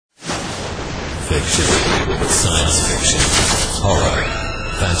fiction, science fiction, horror,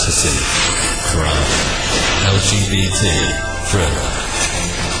 fantasy, crime, LGBT, thriller.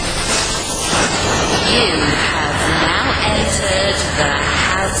 You have now entered the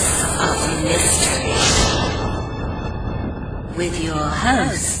House of Mystery with your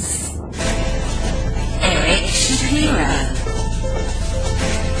hosts, Eric Shapiro,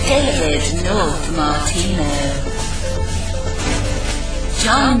 David North Martino,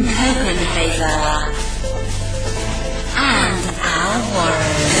 John Copenhaver, and Al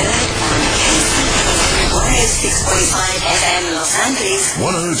Warren. 106.5 FM Los Angeles,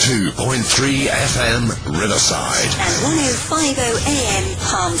 102.3 FM Riverside, and 105.0 AM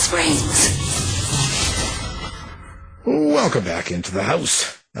Palm Springs. Welcome back into the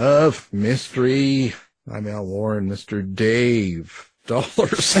House of Mystery. I'm Al Warren, Mr. Dave. Dollar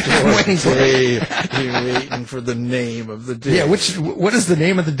Store Dave. You're waiting for the name of the day. Yeah, what is the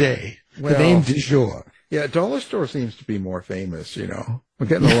name of the day? Well, the name du jour. Yeah, Dollar Store seems to be more famous, you know. We're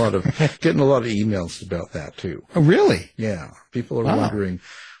getting a lot of emails about that too. Oh, really? Yeah. People are wondering,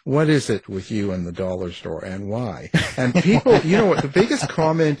 what is it with you and the Dollar Store and why? And people, you know what, the biggest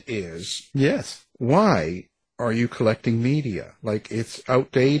comment is, Yes. why are you collecting media? Like, it's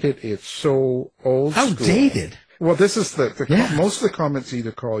outdated, it's so old school. Outdated? Well, this is most of the comments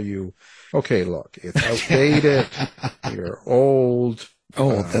either call you, okay, look, it's outdated, you're old.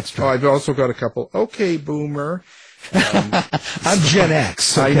 Oh, that's true. I've also got a couple, okay, boomer. I'm Gen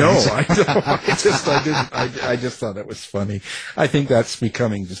X. I okay. know. I just thought it was funny. I think that's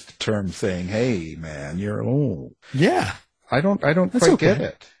becoming just a term saying, hey, man, you're old. Yeah. I don't That's quite okay. get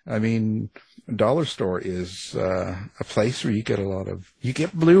it. I mean, a dollar store is a place where you get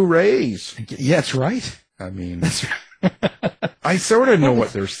Blu-rays. Yeah, that's right. I mean, I sort of know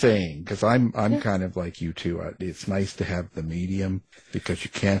what they're saying because I'm kind of like you too. It's nice to have the medium because you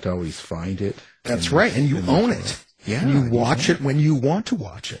can't always find it. That's right. And you own it. Yeah. And you watch it when you want to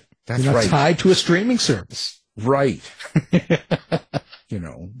watch it. That's You're not right. tied to a streaming service. Right. You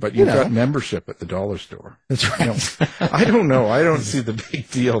know, but you've got membership at the dollar store. That's right. You know, I don't know. I don't see the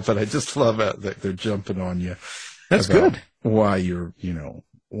big deal, but I just love that they're jumping on you. That's good. Why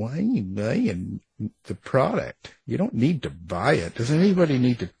why are you buying the product? You don't need to buy it. Did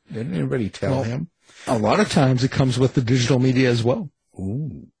anybody tell him? A lot of times it comes with the digital media as well.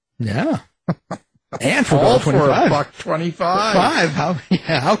 Ooh. Yeah. And for All for $1.25. $1.25.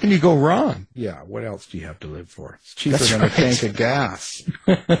 How can you go wrong? Yeah, what else do you have to live for? It's cheaper than a tank of gas.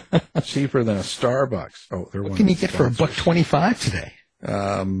 Cheaper than a Starbucks. Oh, they're What can you get for $1.25 today?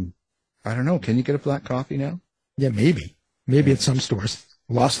 I don't know. Can you get a black coffee now? Yeah, maybe. Maybe at some stores.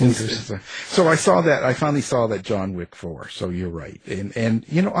 Lost Losers. So I finally saw that John Wick 4. So you're right. And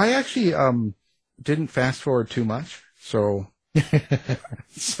you know, I actually didn't fast forward too much. So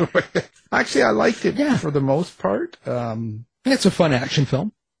actually I liked it for the most part. It's a fun action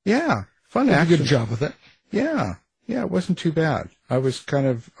film. Yeah. Fun Did a action. good job with it. Yeah. Yeah, it wasn't too bad. I was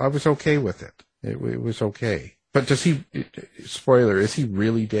okay with it. It was okay. But spoiler, is he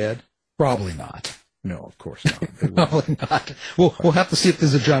really dead? Probably not. No, of course not. Probably not. We'll have to see if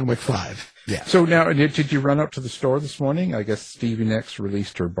there's a John Wick 5. Yeah. So now, did you run up to the store this morning? I guess Stevie Nicks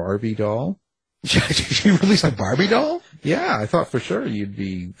released her Barbie doll. She released a Barbie doll? Yeah, I thought for sure you'd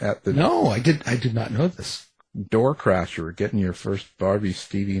be at the No, I did not know this. door crasher getting your first Barbie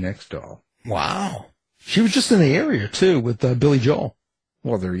Stevie Nicks doll. Wow. She was just in the area, too, with Billy Joel.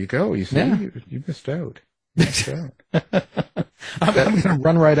 Well, there you go. You see, you missed out. I'm going to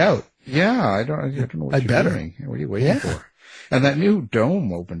run right out. Yeah, I don't know what you're doing. What are you waiting for? And that new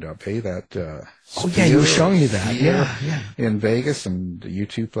dome opened up, hey? You were showing me that. Yeah. In Vegas, and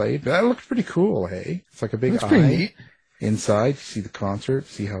U2 played. That looked pretty cool, hey? It's like a big That's pretty neat. Inside. You see the concert,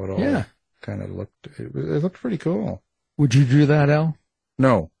 see how it all kind of looked. It looked pretty cool. Would you do that, Al?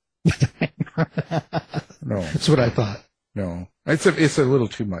 No. No. That's what I thought. No. It's a little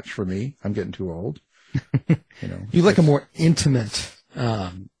too much for me. I'm getting too old. You know. You like a more intimate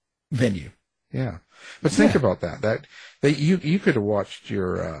venue. Yeah. But think about that. You could have watched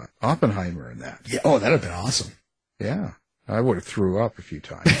your Oppenheimer in that. Yeah. Oh, that'd have been awesome. Yeah. I would have threw up a few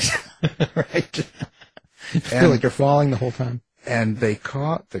times. Right. You feel like you're falling the whole time. And they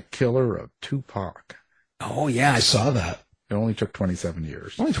caught the killer of Tupac. Oh, yeah, I saw that. It only took 27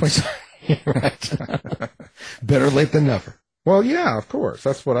 years. Only 27. Right. Better late than never. Well, yeah, of course.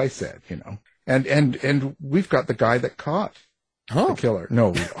 That's what I said, you know. And we've got the guy that caught the killer. No,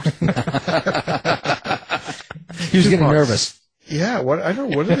 we don't. He was getting nervous. Yeah, I don't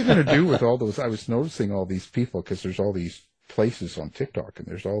know. What are they going to do with all those? I was noticing all these people because there's all these places on TikTok and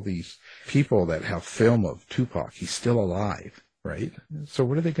there's all these people that have film of Tupac. He's still alive, right? So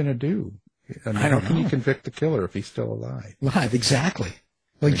what are they going to do? I mean, I don't how can you know. convict the killer if he's still alive? Live, exactly.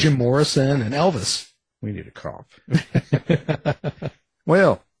 Like Jim Morrison and Elvis. We need a cop.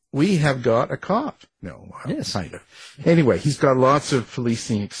 Well, we have got a cop. No, well, Yes. kind of. Anyway, he's got lots of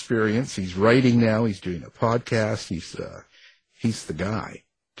policing experience. He's writing now. He's doing a podcast. He's the guy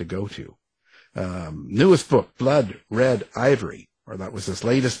to go to. Newest book, Blood Red Ivory, or that was his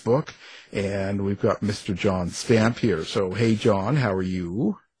latest book. And we've got Mr. John Stamp here. So, hey, John, how are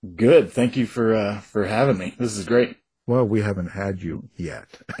you? Good. Thank you for having me. This is great. Well, we haven't had you yet.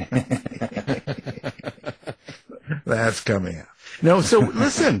 That's coming up. No, so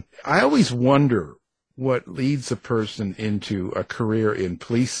listen, I always wonder what leads a person into a career in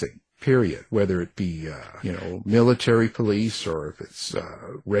policing, period, whether it be, military police or if it's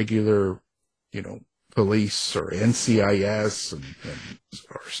regular, police or NCIS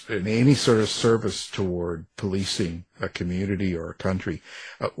or in any sort of service toward policing a community or a country.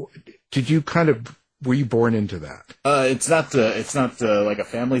 Were you born into that? It's not like a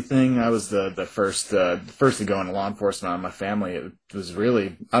family thing. I was the first to go into law enforcement on my family. It was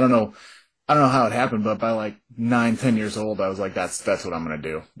really, I don't know how it happened, but by like 9-10 years old, I was like, that's what I'm going to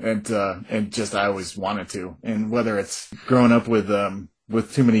do. And just, I always wanted to. And whether it's growing up with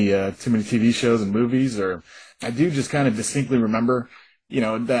too many TV shows and movies, or I do just kind of distinctly remember,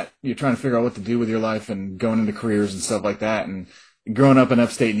 that you're trying to figure out what to do with your life and going into careers and stuff like that. And growing up in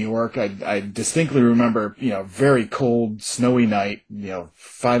upstate New York, I distinctly remember, very cold, snowy night,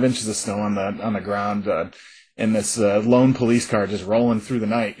 5 inches of snow on the ground, and this lone police car just rolling through the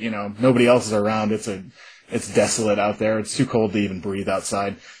night. Nobody else is around. It's desolate out there. It's too cold to even breathe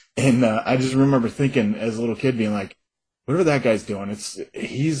outside. And I just remember thinking as a little kid, being like, whatever that guy's doing,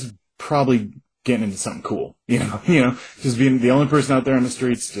 he's probably getting into something cool. Just being the only person out there on the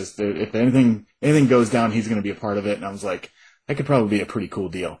streets. Just if anything goes down, he's going to be a part of it. And I was like, that could probably be a pretty cool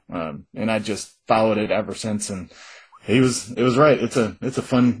deal. And I just followed it ever since. And it was right. It's a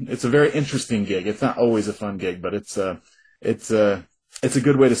very interesting gig. It's not always a fun gig, but it's a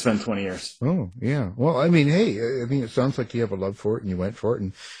good way to spend 20 years. Oh, yeah. Well, I mean, hey, it sounds like you have a love for it and you went for it.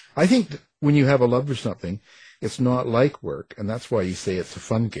 And I think that when you have a love for something, it's not like work. And that's why you say it's a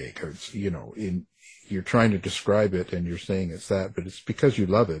fun gig. It's, you're trying to describe it and you're saying it's that, but it's because you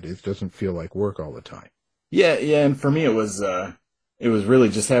love it. It doesn't feel like work all the time. Yeah, and for me it was really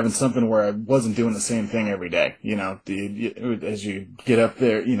just having something where I wasn't doing the same thing every day. As you get up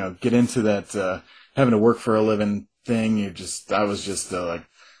there, get into that having to work for a living thing, I was just like,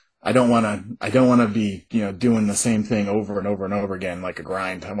 I don't want to be, doing the same thing over and over and over again like a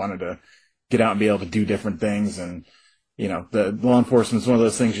grind. I wanted to get out and be able to do different things. And the law enforcement is one of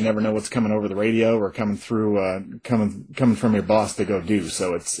those things you never know what's coming over the radio or coming through, coming from your boss to go do.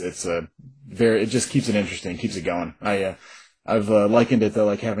 So it just keeps it interesting, keeps it going. I've likened it to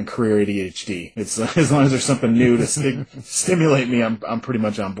like having career ADHD. It's as long as there's something new to stimulate me, I'm pretty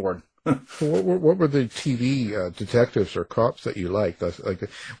much on board. What were the TV detectives or cops that you liked?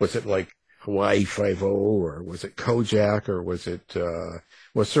 Was it like Hawaii Five-0, or was it Kojak, or was there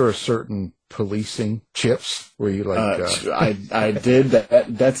a certain policing chips where you like? I did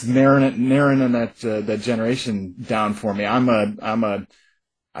that. That's narrowing that generation down for me. I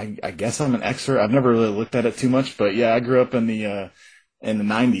guess I'm an Xer. I've never really looked at it too much, but yeah, I grew up in the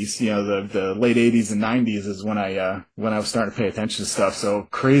 90s. The late 80s and 90s is when I was starting to pay attention to stuff. So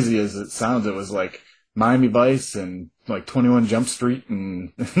crazy as it sounds, it was like Miami Vice and like 21 Jump Street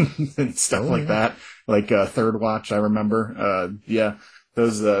and, and stuff like that. Like Third Watch, I remember. Yeah.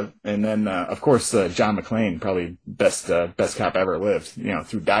 Those, and then, of course, John McClane, probably best cop ever lived,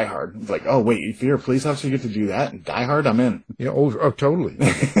 through Die Hard. It's like, oh, wait, if you're a police officer, you get to do that? And Die Hard, I'm in. Yeah, totally.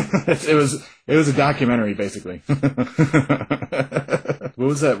 It was a documentary, basically. What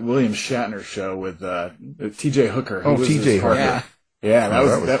was that William Shatner show with, TJ Hooker? TJ Hooker. Yeah,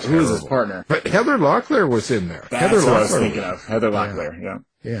 who was his partner? But Heather Locklear was in there. That's what I was thinking of. Heather Locklear, yeah.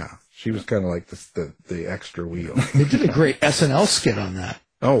 Yeah. She was kind of like the extra wheel. They did a great SNL skit on that.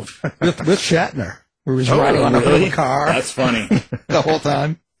 Oh. with Shatner, where he was riding on a little car. That's funny. The whole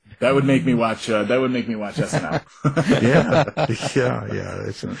time. That would make me watch SNL.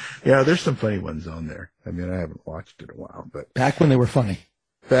 Yeah. There's some funny ones on there. I mean, I haven't watched it in a while, but back when they were funny.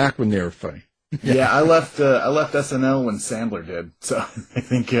 Yeah, I left SNL when Sandler did, so I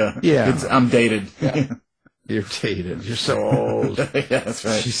think I'm dated. Yeah. You're dated. You're so old. Yeah, that's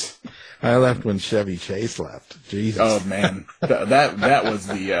right. Jeez. I left when Chevy Chase left. Jesus. Oh man, that was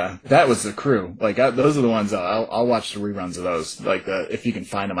the crew. Like those are the ones I'll watch the reruns of those. Like if you can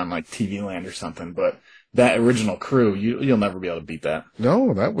find them on like TV Land or something. But that original crew, you'll never be able to beat that.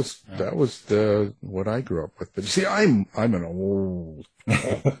 No, that was what I grew up with. But you see, I'm an old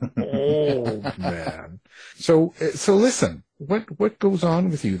Man. So listen, what goes on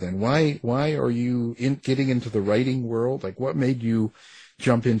with you then? Why are you getting into the writing world? Like, what made you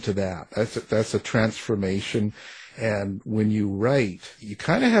jump into that? That's a transformation. And when you write, you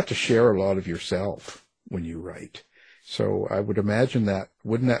kind of have to share a lot of yourself when you write. So I would imagine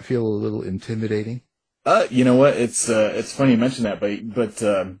wouldn't that feel a little intimidating? You know what? It's funny you mention that, but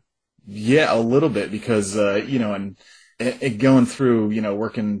yeah, a little bit because, and it going through,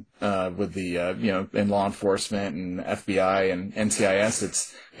 working, with the, in law enforcement and FBI and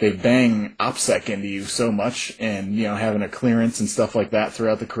NCIS, they bang OPSEC into you so much and, having a clearance and stuff like that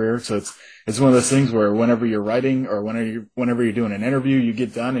throughout the career. So it's one of those things where whenever you're writing or whenever you're doing an interview, you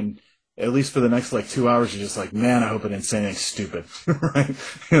get done and at least for the next 2 hours, you're just like, man, I hope I didn't say anything stupid, right?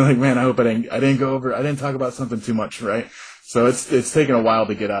 You're like, man, I hope I didn't talk about something too much, right? So it's taken a while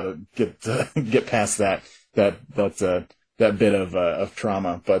to get past that bit of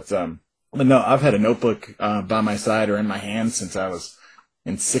trauma. But no, I've had a notebook, by my side or in my hand since I was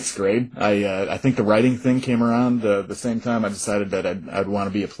in 6th grade. I think the writing thing came around, the same time I decided that I'd want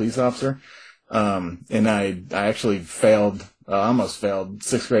to be a police officer. And I actually almost failed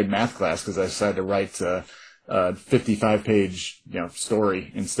 6th grade math class because I decided to write a 55-page,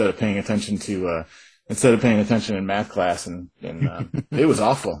 story instead of paying attention in math class. And it was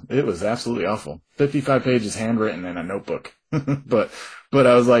awful. It was absolutely awful. 55 pages handwritten in a notebook. But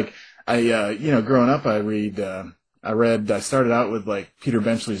I was like, growing up, I started out with Peter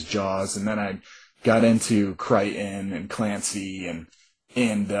Benchley's Jaws, and then I got into Crichton and Clancy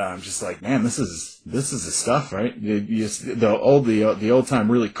and I'm just like, man, this is the stuff, right? The old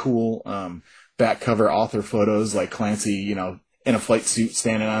time really cool back cover author photos like Clancy, in a flight suit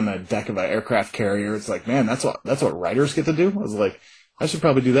standing on the deck of an aircraft carrier. It's like, man, that's what writers get to do. I was like, I should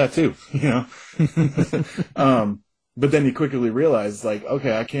probably do that too, But then you quickly realize,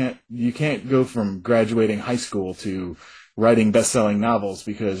 okay, you can't go from graduating high school to writing best-selling novels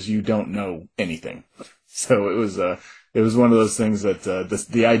because you don't know anything. So it was one of those things that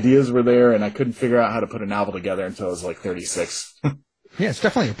the ideas were there, and I couldn't figure out how to put a novel together until I was 36. Yeah, it's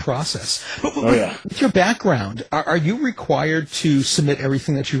definitely a process. But, oh, yeah. With your background, are you required to submit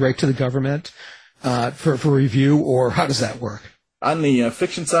everything that you write to the government for review, or how does that work? On the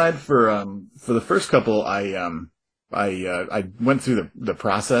fiction side, for the first couple, I went through the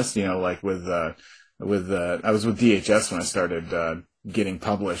process. I was with DHS when I started getting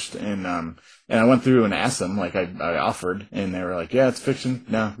published, and I went through and asked them, I offered, and they were like, yeah, it's fiction.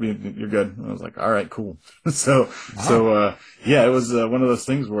 No, you're good. And I was like, all right, cool. So it was one of those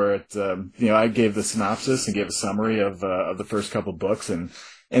things where I gave the synopsis and gave a summary of the first couple books, and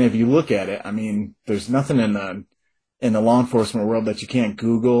if you look at it, I mean, there's nothing in the law enforcement world that you can't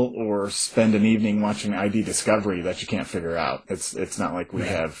Google or spend an evening watching ID Discovery that you can't figure out. It's not like we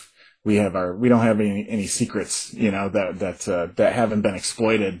don't have any secrets, that haven't been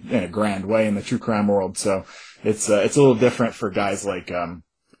exploited in a grand way in the true crime world. So it's a little different for guys like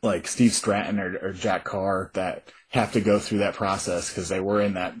Steve Stratton or Jack Carr that have to go through that process because they were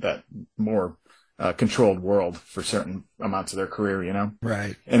in that more controlled world for certain amounts of their career,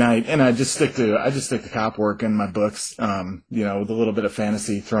 Right. And I just stick to cop work in my books, with a little bit of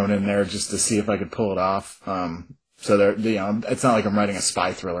fantasy thrown in there just to see if I could pull it off. So it's not like I'm writing a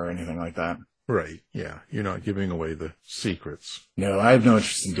spy thriller or anything like that. Right. Yeah. You're not giving away the secrets. No, I have no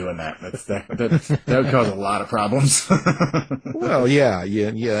interest in doing that. That would cause a lot of problems. Well, yeah.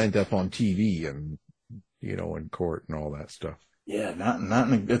 You end up on TV and, in court and all that stuff. Yeah,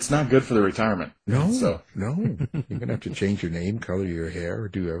 it's not good for the retirement. No, so. No. You're going to have to change your name, color your hair,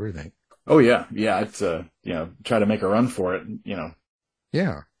 do everything. Oh, yeah. Yeah. It's, try to make a run for it,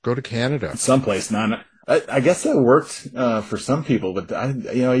 Yeah. Go to Canada. Someplace. I guess that worked, for some people, but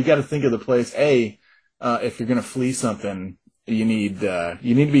you got to think of the place. If you're going to flee something, you need to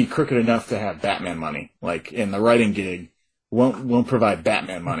be crooked enough to have Batman money. In the writing gig, won't provide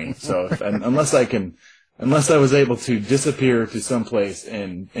Batman money. So unless I was able to disappear to someplace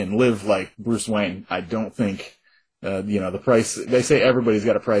and live like Bruce Wayne, I don't think, the price, they say everybody's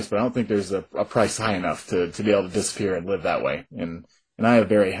got a price, but I don't think there's a price high enough to be able to disappear and live that way. And I have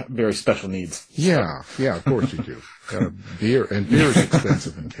very, very special needs. Yeah, of course you do. Beer is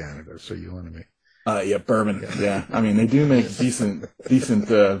expensive in Canada, so you want to make. Bourbon. Yeah. I mean, they do make decent,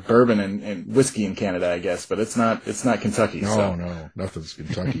 bourbon and whiskey in Canada, I guess, but it's not Kentucky. No, nothing's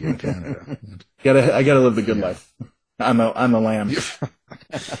Kentucky in Canada. I gotta live the good life. I'm the lamb.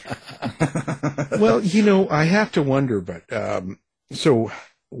 Well, I have to wonder, but, so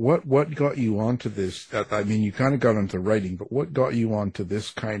what got you onto this? I mean, you kind of got into writing, but what got you onto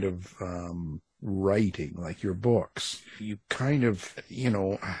this kind of, writing, like your books, you kind of,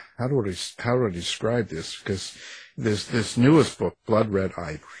 how do I describe this? Because this newest book, Blood Red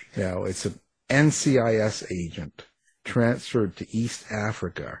Ivory, now it's an NCIS agent transferred to East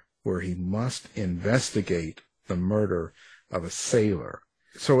Africa where he must investigate the murder of a sailor.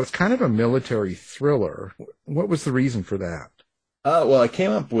 So it's kind of a military thriller. What was the reason for that? Well, I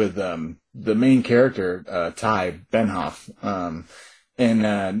came up with the main character, Ty Benhoff,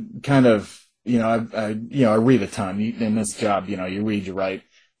 and kind of, I read a ton in this job. You read, you write,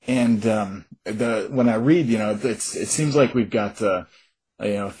 and when I read, it seems like we've got,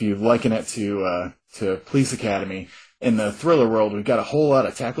 if you liken it to Police Academy in the thriller world, we've got a whole lot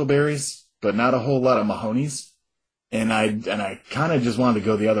of tackleberries, but not a whole lot of Mahonies. And I kind of just wanted to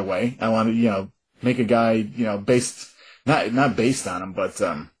go the other way. I wanted, make a guy, based, not based on him, but,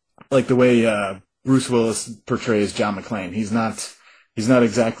 like the way, Bruce Willis portrays John McClane. He's not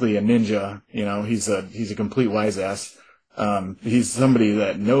exactly a ninja, he's a complete wise ass. He's somebody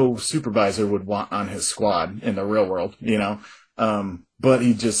that no supervisor would want on his squad in the real world, but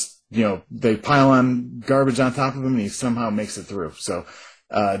he just, they pile on garbage on top of him and he somehow makes it through. So,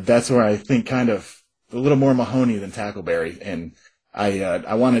 that's where I think kind of a little more Mahoney than Tackleberry. And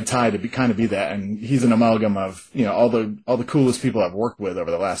I wanted Ty to be that. And he's an amalgam of, all the coolest people I've worked with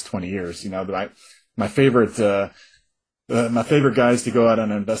over the last 20 years. My favorite guys to go out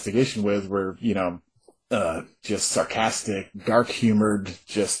on an investigation with were, just sarcastic, dark-humored,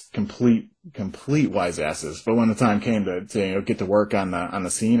 just complete wise asses. But when the time came to get to work on the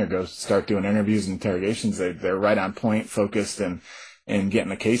scene or go start doing interviews and interrogations, they're right on point, focused, and getting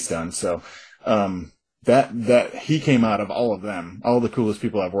the case done. So, that he came out of all of them, all the coolest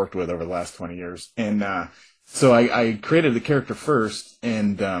people I've worked with over the last 20 years. And, so I created the character first,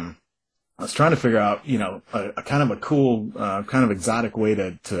 and, I was trying to figure out, a kind of a cool, kind of exotic way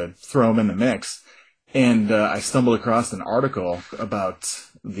to throw him in the mix. And, I stumbled across an article about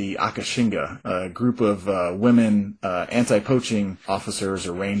the Akashinga, a group of, women, anti-poaching officers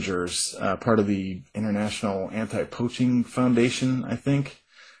or rangers, part of the International Anti-Poaching Foundation, I think,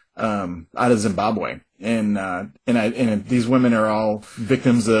 out of Zimbabwe. And these women are all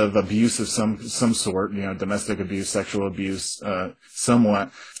victims of abuse of some sort, domestic abuse, sexual abuse,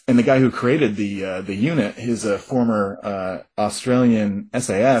 somewhat. And the guy who created the unit is a former, Australian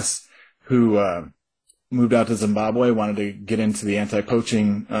SAS who, moved out to Zimbabwe, wanted to get into the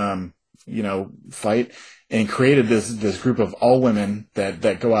anti-poaching, fight, and created this group of all women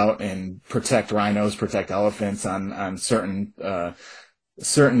that go out and protect rhinos, protect elephants on certain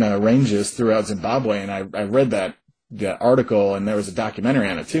ranges throughout Zimbabwe. And I read that article, and there was a documentary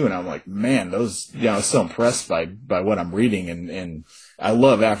on it too. And I'm like, man, I was so impressed by what I'm reading. And I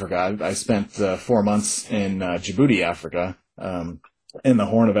love Africa. I spent 4 months in Djibouti, Africa, in the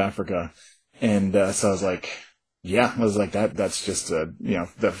Horn of Africa. And, so I was like, that's just a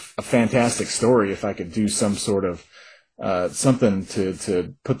fantastic story. If I could do some sort of, something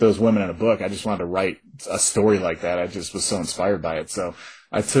to put those women in a book, I just wanted to write a story like that. I just was so inspired by it. So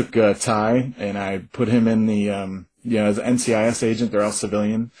I took, Ty, and I put him in the, as an NCIS agent. They're all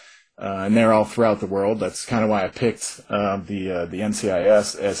civilian, and they're all throughout the world. That's kind of why I picked, the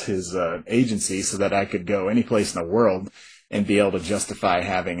NCIS as his, agency, so that I could go any place in the world and be able to justify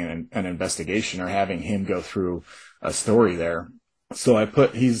having an investigation or having him go through a story there. So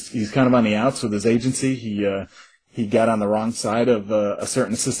he's kind of on the outs with his agency. He got on the wrong side of a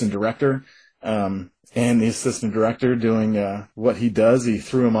certain assistant director, and the assistant director doing what he does, he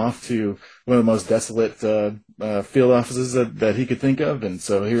threw him off to one of the most desolate field offices that he could think of. And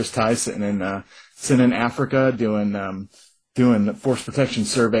so here's Ty sitting in Africa doing force protection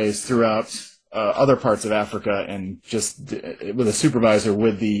surveys throughout other parts of Africa, and just with a supervisor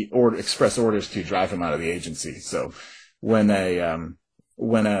with the express orders to drive him out of the agency. So when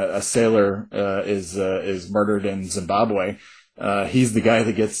a sailor is murdered in Zimbabwe, he's the guy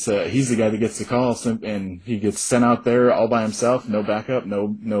that gets the call, and he gets sent out there all by himself, no backup,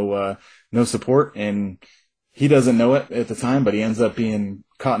 no support, and he doesn't know it at the time, but he ends up being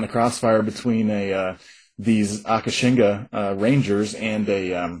caught in the crossfire between these Akashinga rangers and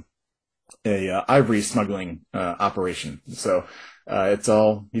a Ivory smuggling operation. So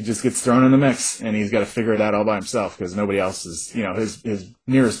he just gets thrown in the mix, and he's got to figure it out all by himself, because nobody else is, his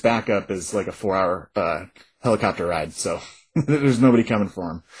nearest backup is like a 4-hour helicopter ride. So there's nobody coming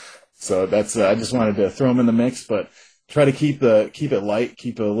for him. So that's I just wanted to throw him in the mix, but try to keep it light,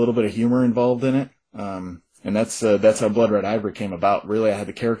 keep a little bit of humor involved in it. And that's how Blood Red Ivory came about. Really, I had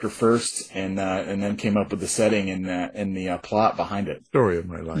the character first, and then came up with the setting and the plot behind it. Story of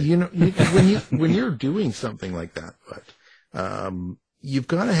my life. When you're doing something like that, but you've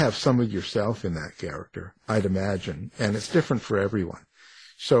got to have some of yourself in that character, I'd imagine, and it's different for everyone.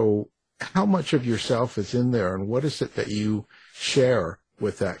 So how much of yourself is in there, and what is it that you share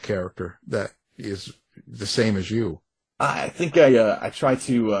with that character that is the same as you? I think I try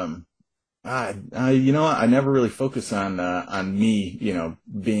to you know, I never really focus on me, you know,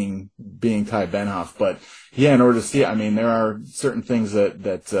 being Ty Benhoff, but yeah, in order to see it, I mean, there are certain things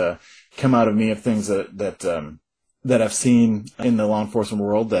that come out of me, of things that I've seen in the law enforcement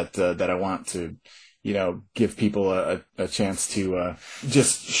world that I want to, you know, give people a chance to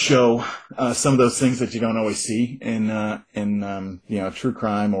just show some of those things that you don't always see in you know, true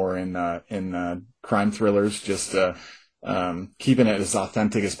crime or in crime thrillers. Just keeping it as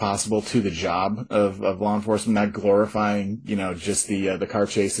authentic as possible to the job of law enforcement, not glorifying, you know, just the car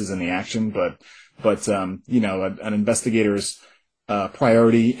chases and the action, but you know, an investigator's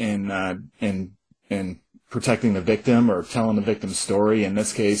priority in protecting the victim or telling the victim's story in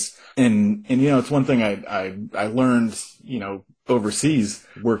this case. And you know, it's one thing I learned, you know, overseas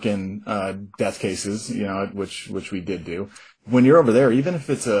working death cases, you know, which we did do. When you're over there, even if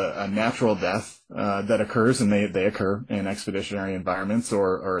it's a natural death that occurs, and they occur in expeditionary environments,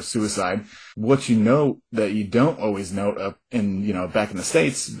 or a suicide, what you know that you don't always know up in, you know, back in the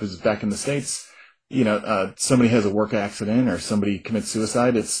States, because back in the States, you know, somebody has a work accident or somebody commits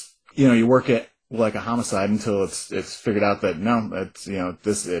suicide, it's, you know, you work it like a homicide until it's figured out that no, it's, you know,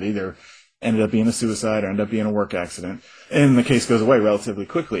 it either ended up being a suicide or ended up being a work accident, and the case goes away relatively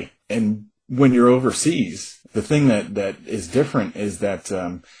quickly. And when you're overseas, the thing that is different is that,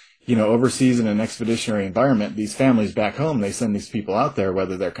 you know, overseas in an expeditionary environment, these families back home, they send these people out there,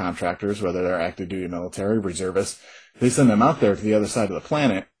 whether they're contractors, whether they're active duty military, reservists, they send them out there to the other side of the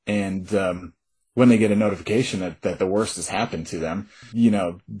planet. And when they get a notification that the worst has happened to them, you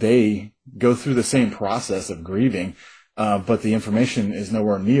know, they go through the same process of grieving, but the information is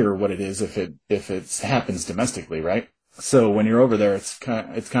nowhere near what it is if it happens domestically, right? So when you're over there, it's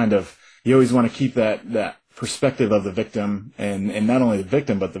kind of, you always want to keep that perspective of the victim, and not only the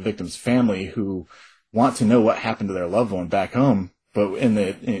victim, but the victim's family, who want to know what happened to their loved one back home. But in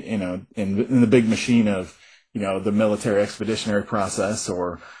the big machine of, you know, the military expeditionary process,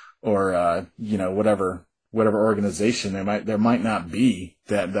 or you know, whatever organization, there might not be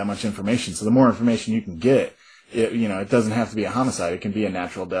that much information. So the more information you can get, it doesn't have to be a homicide. It can be a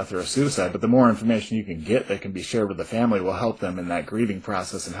natural death or a suicide, but the more information you can get that can be shared with the family will help them in that grieving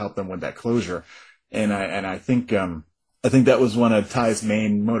process and help them with that closure. And I think that was one of Ty's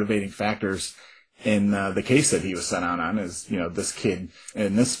main motivating factors in the case that he was sent out on. Is, you know, this kid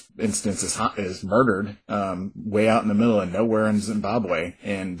in this instance is murdered way out in the middle of nowhere in Zimbabwe,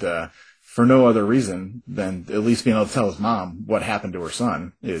 and for no other reason than at least being able to tell his mom what happened to her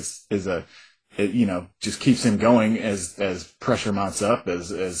son it, you know, just keeps him going as pressure mounts up, as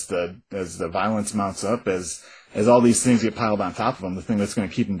the violence mounts up, as all these things get piled on top of him. The thing that's going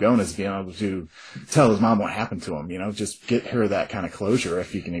to keep him going is being able to tell his mom what happened to him, you know, just get her that kind of closure,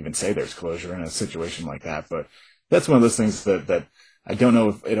 if you can even say there's closure in a situation like that. But that's one of those things that I don't know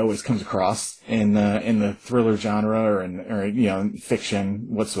if it always comes across in the thriller genre or you know, in fiction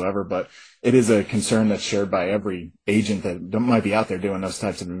whatsoever, but it is a concern that's shared by every agent that might be out there doing those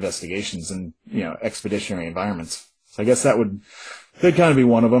types of investigations in, you know, expeditionary environments. So I guess that'd kind of be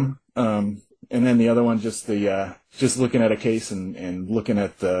one of them. And then the other one, just looking at a case and looking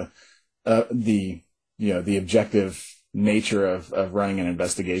at the objective nature of running an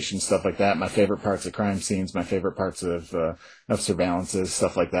investigation, stuff like that. My favorite parts of crime scenes, my favorite parts of surveillances,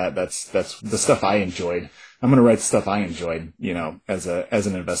 stuff like that. That's the stuff I enjoyed. I'm going to write the stuff I enjoyed, you know, as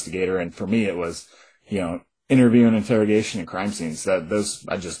an investigator. And for me, it was, you know, interview and interrogation and crime scenes. I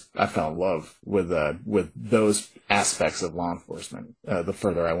fell in love with those aspects of law enforcement, the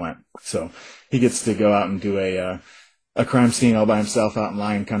further I went. So he gets to go out and do a crime scene all by himself out in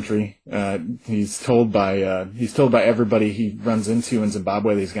lion country. He's told by everybody he runs into in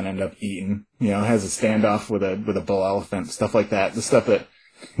Zimbabwe that he's going to end up eaten. You know, has a standoff with a bull elephant, stuff like that. The stuff that,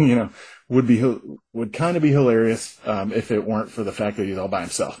 you know, would kind of be hilarious if it weren't for the fact that he's all by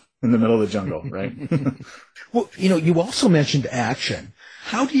himself in the middle of the jungle, right? Well, you know, you also mentioned action.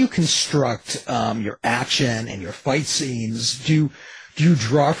 How do you construct your action and your fight scenes? Do you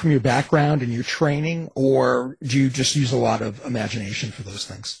draw from your background and your training, or do you just use a lot of imagination for those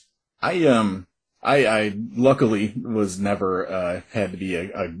things? I luckily was never had to be a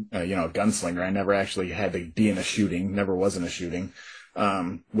gunslinger. I never actually had to be in a shooting. Never was in a shooting,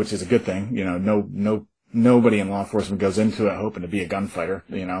 which is a good thing. You know, nobody in law enforcement goes into it hoping to be a gunfighter.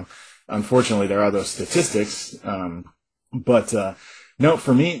 You know, unfortunately, there are those statistics. But no,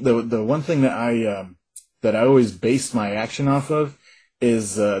 for me, the one thing that I always based my action off of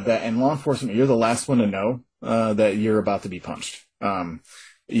is that in law enforcement, you're the last one to know that you're about to be punched.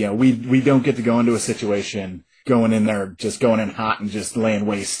 We don't get to go into a situation going in there, just going in hot and just laying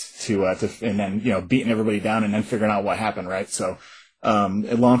waste to and then, beating everybody down and then figuring out what happened, right? So,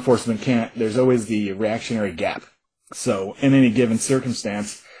 law enforcement there's always the reactionary gap. So in any given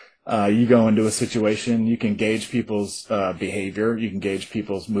circumstance, you go into a situation, you can gauge people's behavior, you can gauge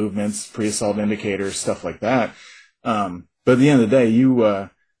people's movements, pre-assault indicators, stuff like that. But at the end of the day,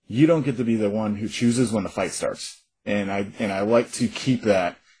 you don't get to be the one who chooses when the fight starts. And I like to keep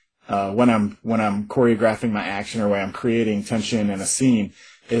that when I'm choreographing my action or when I'm creating tension in a scene,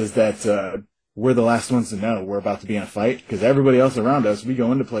 is that we're the last ones to know we're about to be in a fight, because everybody else around us, we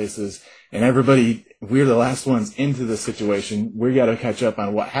go into places and we're the last ones into the situation. We got to catch up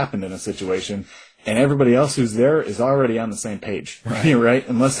on what happened in a situation, and everybody else who's there is already on the same page, right?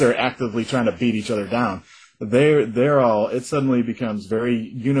 Unless they're actively trying to beat each other down. It suddenly becomes very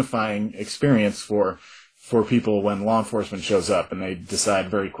unifying experience for people when law enforcement shows up and they decide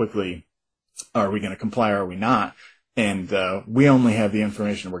very quickly, are we going to comply or are we not? And we only have the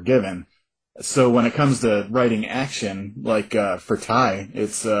information we're given. So when it comes to writing action, like for Ty,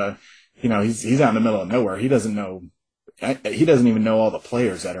 it's he's out in the middle of nowhere. He doesn't even know all the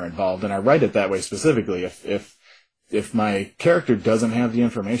players that are involved, and I write it that way specifically. If my character doesn't have the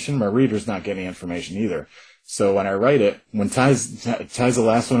information, my reader's not getting information either. So when I write it, when Ty's the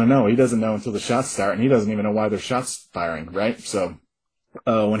last one to know, he doesn't know until the shots start, and he doesn't even know why there's shots firing, right? So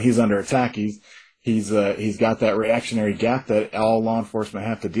when he's under attack, he's got that reactionary gap that all law enforcement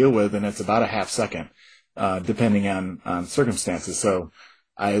have to deal with, and it's about a half second, depending on circumstances. So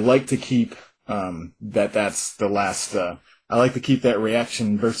I like to keep that's the last. I like to keep that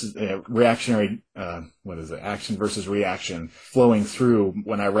reaction versus reactionary. Action versus reaction flowing through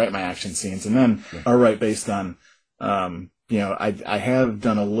when I write my action scenes, and then I write based on. I have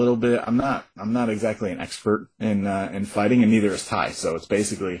done a little bit. I'm not exactly an expert in fighting, and neither is Ty. So it's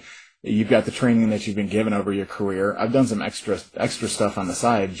basically, you've got the training that you've been given over your career. I've done some extra stuff on the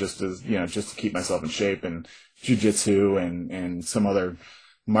side just to keep myself in shape, and jiu-jitsu and some other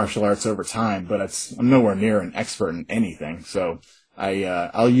martial arts over time, but I'm nowhere near an expert in anything. So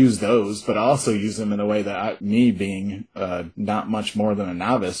I'll use those, but I'll also use them in the way that me being not much more than a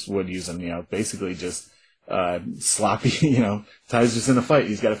novice would use them. Basically just sloppy. Ty's just in a fight.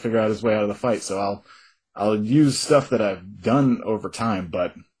 He's got to figure out his way out of the fight. So I'll use stuff that I've done over time,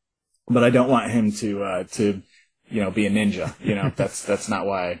 but I don't want him to be a ninja. That's not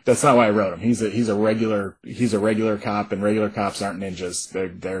why I wrote him. He's a regular cop, and regular cops aren't ninjas.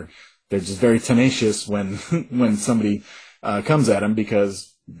 They're just very tenacious when somebody comes at them,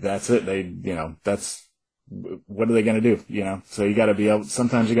 because that's it. What are they going to do? So you got to be able,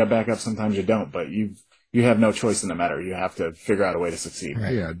 sometimes you got back up, sometimes you don't, but you have no choice in the matter. You have to figure out a way to succeed.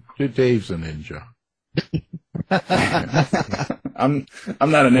 Right. Yeah. Dave's a ninja. I'm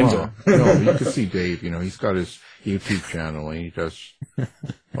not a ninja. Well, no, you can see Dave. He's got his YouTube channel, and he does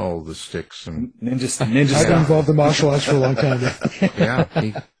all the sticks and ninja I've stuff. been involved in martial arts for a long time.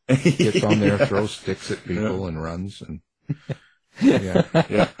 Yeah, he gets on there, throws sticks at people, and runs. And yeah.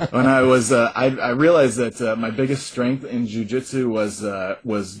 When I was, I realized that my biggest strength in jiu-jitsu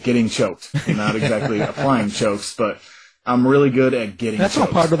was getting choked. Not exactly applying chokes, but I'm really good at getting. That's choked.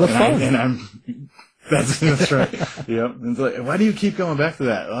 all part of the fun. That's right. Yep. And it's like, why do you keep going back to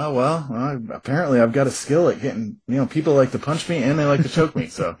that? Oh, well, apparently I've got a skill at getting, people like to punch me and they like to choke me.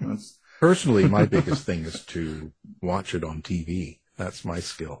 So personally, my biggest thing is to watch it on TV. That's my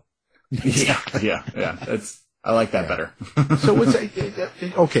skill. Yeah. I like that better. So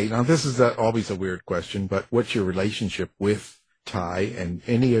okay, now this is always a weird question, but what's your relationship with Ty and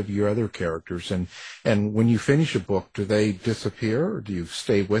any of your other characters? And when you finish a book, do they disappear, or do you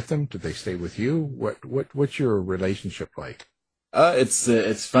stay with them? Do they stay with you? What's your relationship like?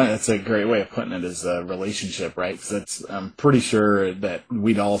 It's fun. It's a great way of putting it, as a relationship, right? Because I'm pretty sure that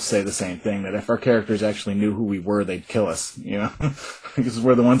we'd all say the same thing, that if our characters actually knew who we were, they'd kill us, because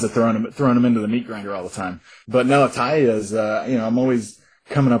we're the ones that throwing them into the meat grinder all the time. But no, Ty is, I'm always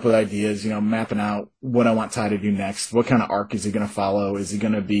coming up with ideas, mapping out what I want Ty to do next. What kind of arc is he going to follow? Is he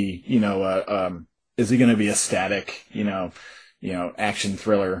going to be, a static, action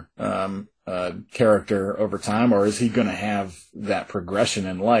thriller, character over time, or is he going to have that progression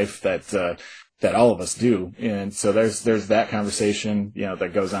in life that all of us do? And so there's that conversation,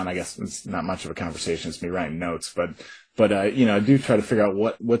 that goes on. I guess it's not much of a conversation. It's me writing notes, but I do try to figure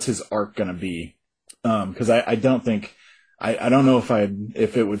out what's his arc going to be. Cause I don't think, I don't know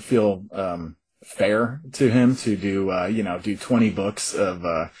if it would feel, fair to him to do 20 books of,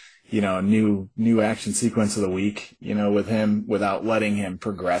 a new action sequence of the week, with him without letting him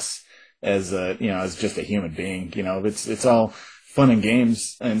progress as as just a human being. It's all fun and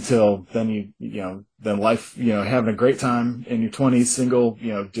games until then then life, having a great time in your 20s, single,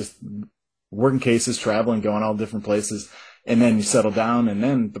 just working cases, traveling, going all different places. And then you settle down, and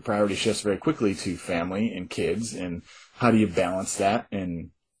then the priority shifts very quickly to family and kids, and how do you balance that?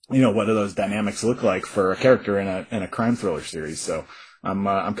 And, what do those dynamics look like for a character in a crime thriller series? So I'm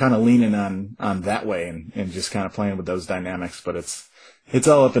kind of leaning on that way and just kind of playing with those dynamics, but it's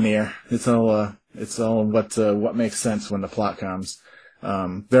all up in the air. It's all what makes sense when the plot comes.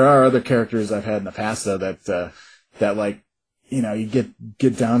 There are other characters I've had in the past though that like, you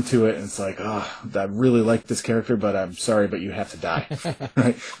get down to it and it's like, oh, I really like this character, but I'm sorry, but you have to die.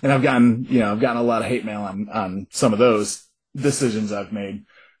 Right? And I've gotten a lot of hate mail on some of those decisions I've made.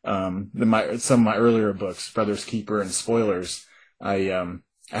 Some of my earlier books, Brother's Keeper and Spoilers, I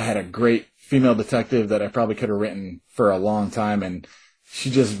had a great female detective that I probably could have written for a long time, and she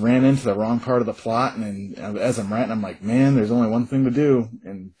just ran into the wrong part of the plot. And as I'm writing, I'm like, man, there's only one thing to do.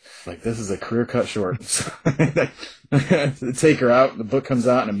 And like, this is a career cut short. So take her out. The book comes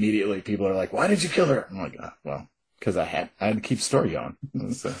out and immediately people are like, why did you kill her? I'm like, well, because I had to keep the story going.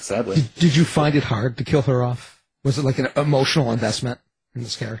 Sadly. Did you find it hard to kill her off? Was it like an emotional investment in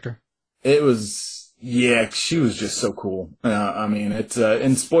this character? It was, yeah, she was just so cool.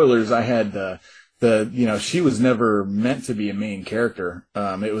 In Spoilers, I had, she was never meant to be a main character.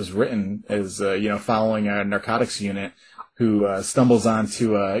 It was written as, following a narcotics unit who, stumbles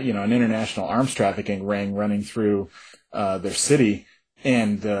onto, an international arms trafficking ring running through, their city,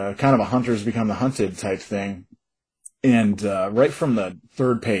 and, kind of a hunters become the hunted type thing. And, right from the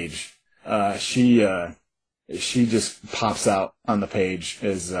third page, she just pops out on the page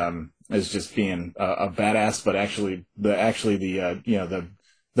as just being a badass, but actually the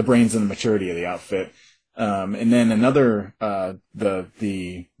brains and the maturity of the outfit. And then another,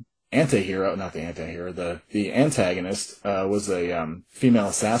 the antagonist, was a, female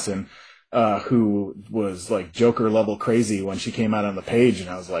assassin, who was like Joker level crazy when she came out on the page. And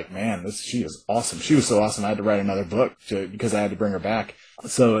I was like, man, she is awesome. She was so awesome. I had to write another book because I had to bring her back.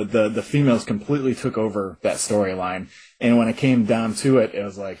 So the females completely took over that storyline. And when it came down to it, it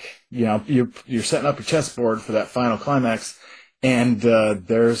was like, you're setting up a chessboard for that final climax. And,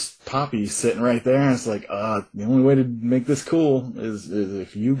 there's Poppy sitting right there. And it's like, the only way to make this cool is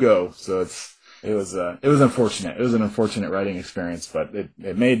if you go. So it was unfortunate. It was an unfortunate writing experience, but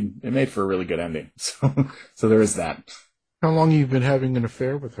it made for a really good ending. So there is that. How long have you been having an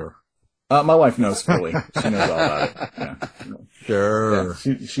affair with her? My wife knows fully. She knows all about it. Yeah. Sure.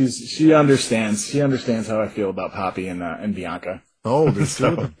 Yeah, she understands. She understands how I feel about Poppy and Bianca. Oh, there's two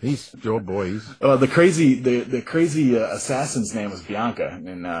of them. The crazy assassin's name was Bianca,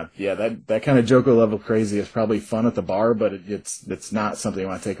 and that kind of Joker level crazy is probably fun at the bar, but it's not something you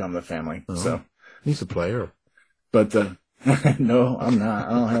want to take on the family. Oh, so he's a player, but no, I'm not. I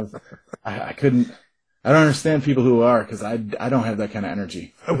don't have. I couldn't. I don't understand people who are, because I don't have that kind of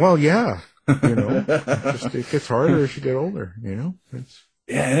energy. Well, yeah, it gets harder as you get older. And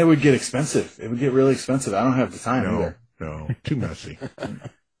it would get expensive. It would get really expensive. I don't have the time either. No, too messy.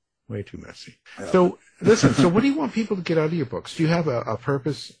 Way too messy. So, listen, so what do you want people to get out of your books? Do you have a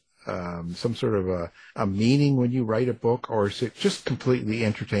purpose, some sort of a meaning when you write a book, or is it just completely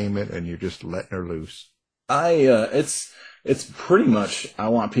entertainment and you're just letting her loose? It's pretty much, I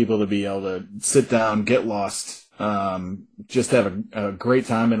want people to be able to sit down, get lost, just have a great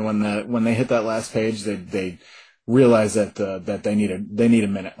time. And when they hit that last page, they realize that they need a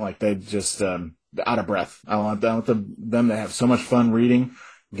minute. Like they just, out of breath. I want them to have so much fun reading,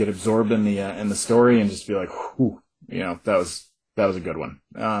 get absorbed in the story, and just be like, whew, that was a good one.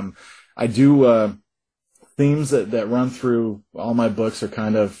 I do, themes that run through all my books are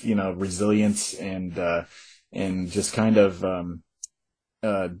kind of, resilience and just kind of,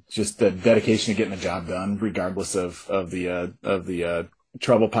 just the dedication to getting the job done, regardless of the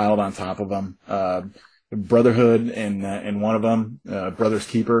trouble piled on top of them. Brotherhood and one of them, Brother's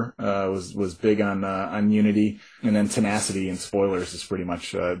Keeper, was big on unity, and then tenacity and spoilers is pretty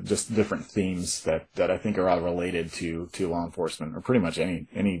much, just different themes that I think are all related to law enforcement, or pretty much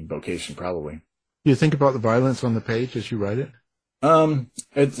any vocation probably. Do you think about the violence on the page as you write it?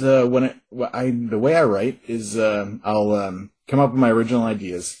 It's, the way I write is, I'll, come up with my original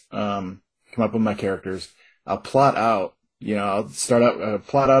ideas, come up with my characters. I'll plot out, I'll start out,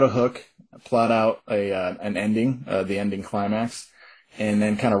 plot out a hook, plot out an ending, the ending climax, and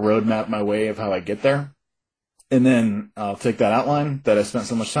then kind of roadmap my way of how I get there. And then I'll take that outline that I spent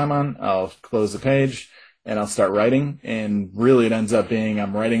so much time on, I'll close the page, and I'll start writing, and really it ends up being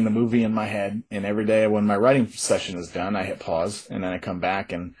I'm writing the movie in my head, and every day when my writing session is done, I hit pause, and then I come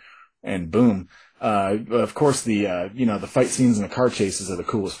back and boom. Of course, the fight scenes and the car chases are the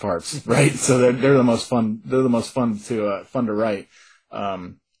coolest parts, right? So they're the most fun. They're the most fun to write.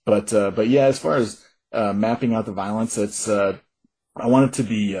 But yeah, as far as mapping out the violence, it's I want it to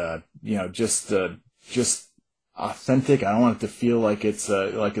be just authentic. I don't want it to feel like it's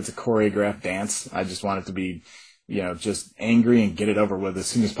a choreographed dance. I just want it to be, just angry and get it over with as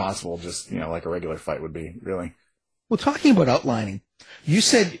soon as possible. Just, like a regular fight would be, really. Well, talking about outlining, you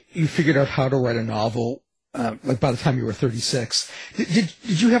said you figured out how to write a novel, like by the time you were 36. Did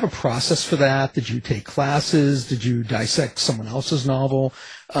you have a process for that? Did you take classes? Did you dissect someone else's novel?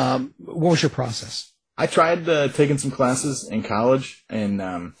 What was your process? I tried taking some classes in college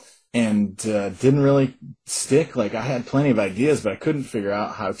and didn't really stick. Like, I had plenty of ideas, but I couldn't figure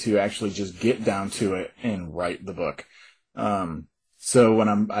out how to actually just get down to it and write the book. So when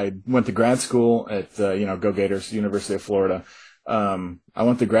I went to grad school at, Go Gators, University of Florida, I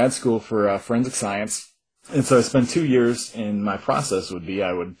went to grad school for forensic science. And so I spent 2 years, and my process would be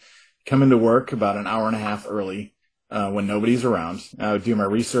I would come into work about an hour and a half early, when nobody's around. I would do my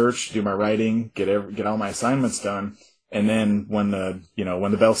research, do my writing, get all my assignments done. And then when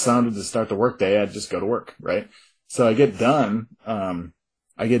the bell sounded to start the workday, I'd just go to work, right? So I get done with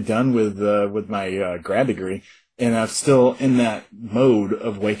my grad degree, and I'm still in that mode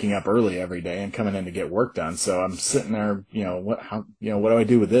of waking up early every day and coming in to get work done. So I'm sitting there, what do I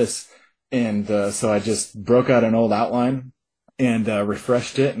do with this? And so I just broke out an old outline and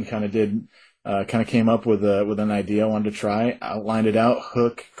refreshed it and kind of came up with an idea I wanted to try, outlined it out,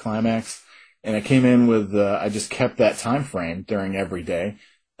 hook, climax. And I came in with, I just kept that time frame during every day,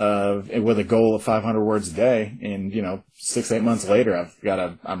 with a goal of 500 words a day. And, 6-8 months later,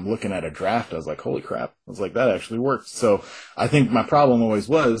 I'm looking at a draft. I was like, holy crap. I was like, that actually worked. So I think my problem always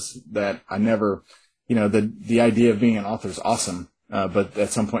was that I never, the idea of being an author is awesome. But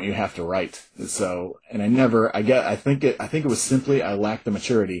at some point you have to write. So, and I think it was simply, I lacked the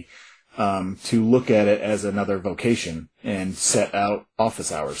maturity, to look at it as another vocation and set out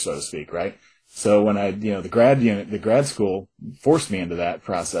office hours, so to speak, right? So when the grad school forced me into that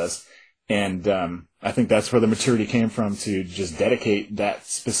process, and I think that's where the maturity came from, to just dedicate that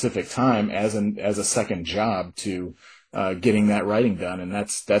specific time as a second job to getting that writing done, and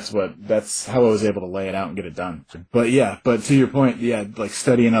that's how I was able to lay it out and get it done. But to your point, like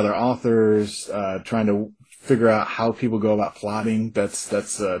studying other authors, trying to figure out how people go about plotting.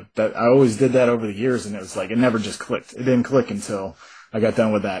 That I always did that over the years, and it was like it never just clicked. It didn't click until I got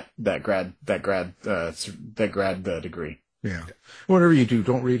done with that grad degree. Yeah. Whatever you do,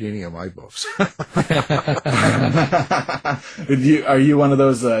 don't read any of my books. Are you one of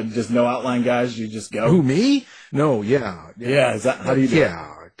those just no outline guys? You just go? Who, me? No, yeah. Yeah, is that how do you do it?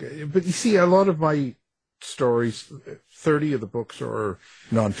 Yeah. But you see, a lot of my stories, 30 of the books are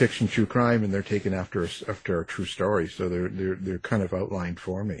nonfiction true crime, and they're taken after a true story, so they're kind of outlined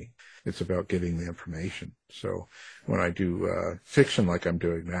for me. It's about getting the information. So when I do fiction like I'm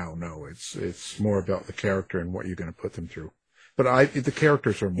doing now, no, it's more about the character and what you're going to put them through. But the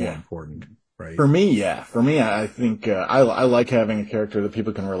characters are more important, right? For me, I think I like having a character that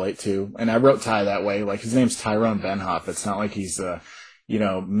people can relate to, and I wrote Ty that way. Like, his name's Tyrone Benhoff. It's not like he's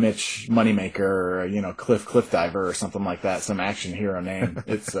Mitch Moneymaker or Cliff Diver or something like that, some action hero name.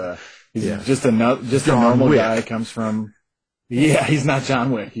 It's he's just a normal Wick guy. Comes from. Yeah, he's not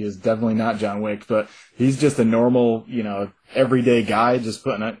John Wick. He is definitely not John Wick, but he's just a normal, everyday guy just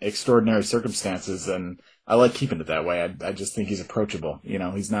put in extraordinary circumstances, and I like keeping it that way. I just think he's approachable.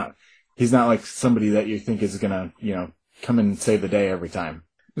 He's not like somebody that you think is gonna, come and save the day every time.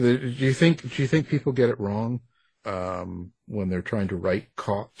 Do you think people get it wrong when they're trying to write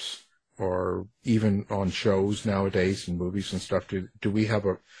cops, or even on shows nowadays and movies and stuff? Do we have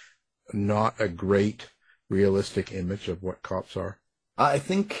not a great realistic image of what cops are? I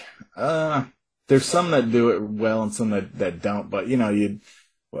think there's some that do it well and some that don't. But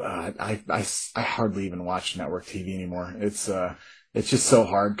I hardly even watch network TV anymore. It's just so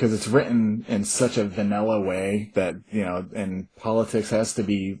hard because it's written in such a vanilla way that and politics has to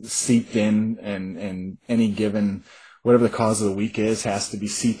be seeped in, and any given whatever the cause of the week is has to be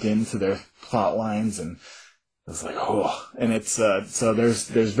seeped into their plot lines, and it's like and it's so there's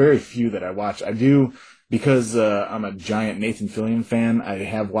very few that I watch. I do. Because I'm a giant Nathan Fillion fan, I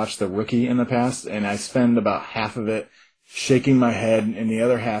have watched The Rookie in the past, and I spend about half of it shaking my head and the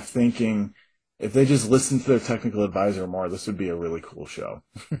other half thinking, if they just listened to their technical advisor more, this would be a really cool show.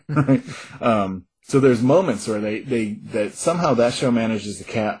 Right? So there's moments where that somehow that show manages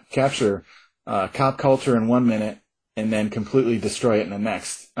to capture cop culture in 1 minute and then completely destroy it in the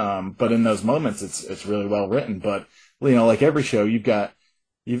next. But in those moments, it's really well written. But like every show,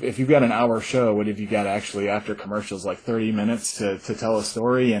 if you've got an hour show, what have you got actually after commercials, like 30 minutes to tell a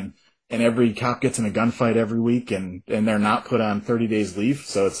story, and every cop gets in a gunfight every week, and they're not put on 30 days leave.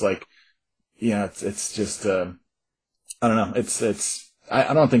 So it's like, it's just, I don't know.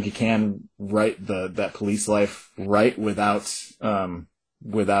 I don't think you can write that police life right without just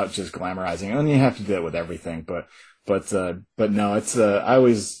glamorizing it. And you have to do it with everything, but no, it's,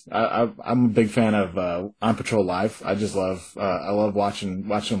 I'm a big fan of, On Patrol Live. I just love, I love watching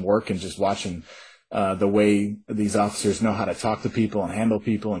them work and just watching, the way these officers know how to talk to people and handle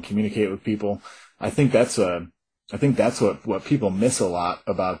people and communicate with people. I think that's what people miss a lot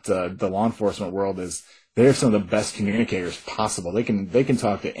about, the law enforcement world is they're some of the best communicators possible. They can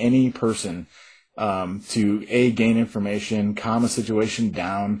talk to any person, to gain information, calm a situation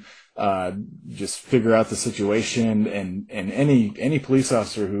down, just figure out the situation, and any police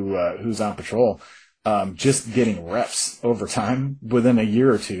officer who's on patrol, just getting reps over time within a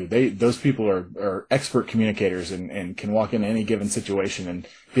year or two. Those people are expert communicators and can walk into any given situation and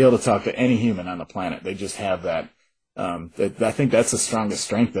be able to talk to any human on the planet. They just have that. I think that's the strongest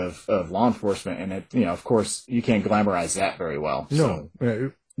strength of law enforcement, and of course, you can't glamorize that very well. No,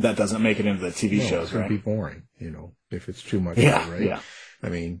 so that doesn't make it into the TV shows, right? It would be boring, if it's too much. Yeah, right? Yeah. I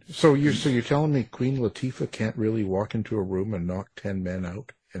mean, so you're telling me Queen Latifah can't really walk into a room and knock 10 men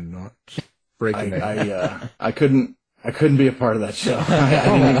out and not break a neck? I couldn't be a part of that show. I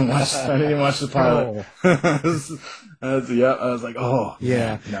didn't even watch the pilot. I was like, oh,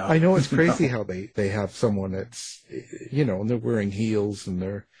 yeah. No. I know it's crazy how they have someone that's, and they're wearing heels and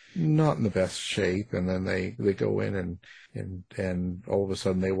they're not in the best shape, and then they go in and all of a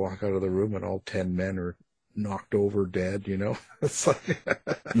sudden they walk out of the room and all 10 men are knocked over dead. It's like,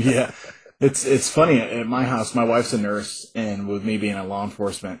 yeah. It's funny at my house. My wife's a nurse, and with me being in law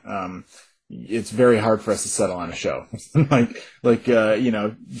enforcement, it's very hard for us to settle on a show.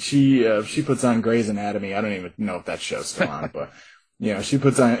 She puts on Grey's Anatomy. I don't even know if that show's still on, but she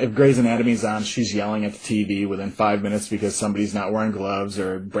puts on, if Grey's Anatomy's on, she's yelling at the TV within 5 minutes because somebody's not wearing gloves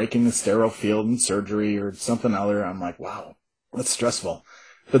or breaking the sterile field in surgery or something other. I'm like, wow, that's stressful.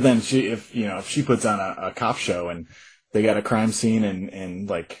 But then if she puts on a cop show and they got a crime scene and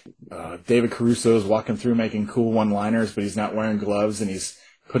David Caruso's walking through making cool one-liners, but he's not wearing gloves and he's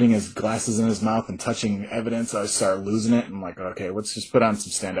putting his glasses in his mouth and touching evidence, I start losing it. I'm like, okay, let's just put on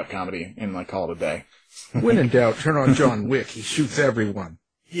some stand-up comedy and call it a day. When in doubt, turn on John Wick. He shoots everyone.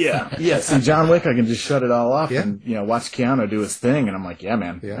 Yeah. See, John Wick, I can just shut it all off and watch Keanu do his thing, and I'm like, yeah,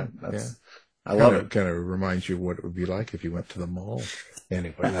 man. Yeah, I love it. Kind of reminds you of what it would be like if you went to the mall.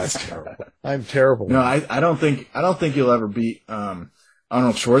 Anyway, that's terrible. I'm terrible. No, I don't think you'll ever beat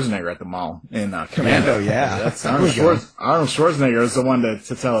Arnold Schwarzenegger at the mall in Commando. Yeah, that's Arnold Schwarzenegger is the one to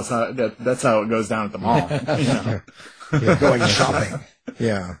tell us how that's how it goes down at the mall. Yeah, going shopping.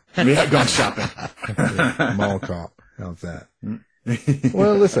 Yeah, going shopping. Mall cop. How's that?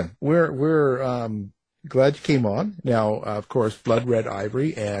 Well, listen, we're glad you came on. Now, of course, Blood Red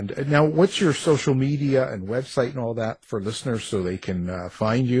Ivory. And now, what's your social media and website and all that for listeners so they can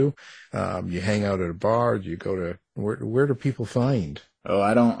find you? You hang out at a bar? Do you go to where do people find? Oh,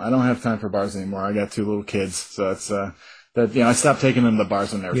 I don't have time for bars anymore. I they 2 little kids, so it's I stopped taking them to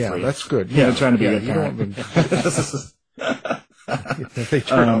bars when they were 3. Yeah, that's good. Yeah, trying to be a good parent.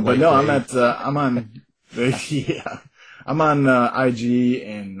 But no, I'm on IG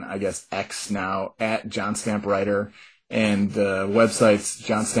and I guess X now at John Stamp Writer, and website's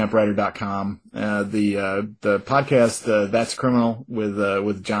johnstampriter.com. The podcast That's Criminal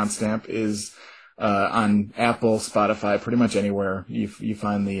with John Stamp is on Apple, Spotify, pretty much anywhere you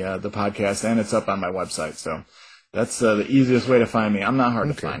find the podcast, and it's up on my website. So that's the easiest way to find me. I'm not hard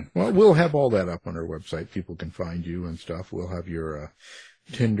to find. Well, we'll have all that up on our website. People can find you and stuff. We'll have your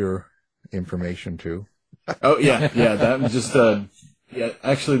Tinder information too. Oh yeah. That was just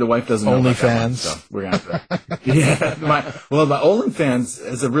actually the wife doesn't know OnlyFans. So we're gonna have to, my OnlyFans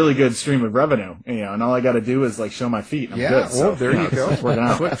is a really good stream of revenue, and all I got to do is show my feet. I'm good. Well, there you go. It's working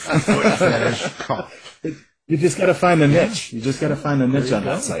out. Foot fetish cop. You just got to find a niche. You just got to find a niche on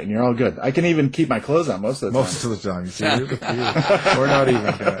that site, and you're all good. I can even keep my clothes on most of the time. Most of the time, you see, we're not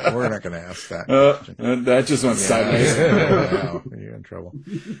gonna ask that. That just went sideways. No, you're in trouble.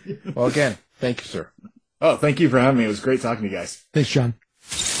 Well, again, thank you, sir. Oh, thank you for having me. It was great talking to you guys. Thanks, John.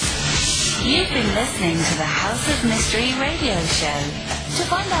 You've been listening to the House of Mystery radio show. To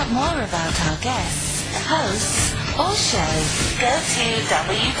find out more about our guests, hosts, or shows, go to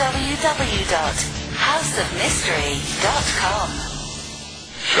www.houseofmystery.com.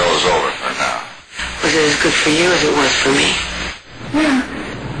 Show's over for now. Was it as good for you as it was for me? Yeah.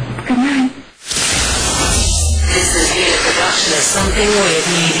 Good night. This has been a production of Something Weird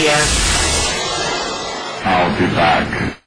Media. I'll be back.